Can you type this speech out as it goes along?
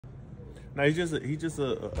No, he's just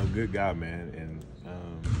a good guy, man. And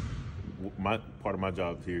my part of my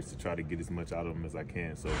job here is to try to get as much out of him as I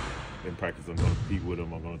can. So in practice, I'm going to compete with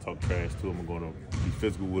him. I'm going to talk trash to him. I'm going to be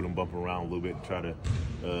physical with him, bump him around a little bit, try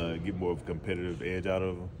to get more of a competitive edge out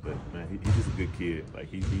of him. But man, he's just a good kid. Like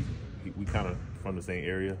we kind of from the same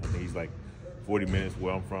area. I think he's like 40 minutes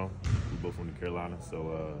where I'm from. We're both from the Carolinas,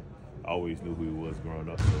 so I always knew who he was growing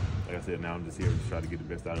up. So like I said, now I'm just here to try to get the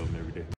best out of him every day.